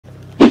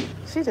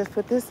She just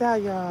put this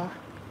out, y'all.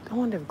 I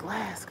wonder if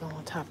glass go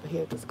on top of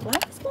here. Does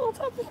glass go on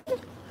top of here?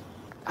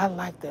 I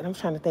like that. I'm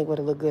trying to think what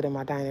would look good in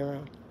my dining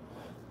room.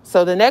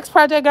 So the next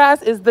project,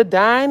 guys, is the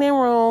dining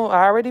room.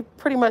 I already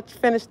pretty much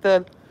finished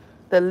the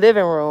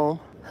living room.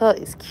 Her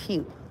is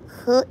cute.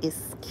 Her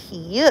is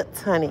cute,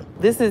 honey.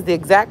 This is the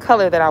exact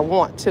color that I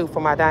want, too,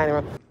 for my dining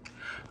room.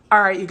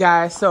 All right, you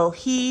guys. So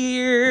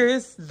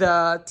here's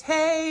the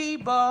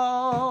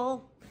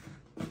table.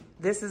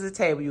 This is a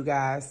table, you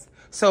guys.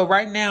 So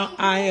right now,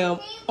 I am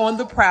on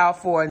the prowl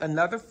for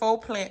another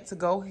faux plant to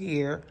go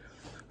here.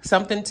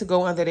 Something to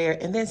go under there,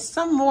 and then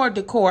some more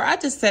decor. I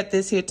just set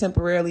this here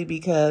temporarily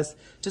because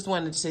just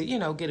wanted to, you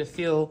know, get a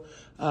feel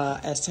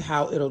as to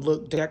how it'll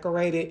look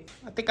decorated.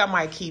 I think I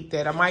might keep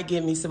that. I might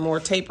give me some more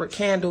tapered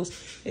candles.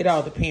 It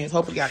all depends.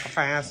 Hopefully I can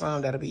find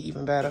some that'll be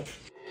even better.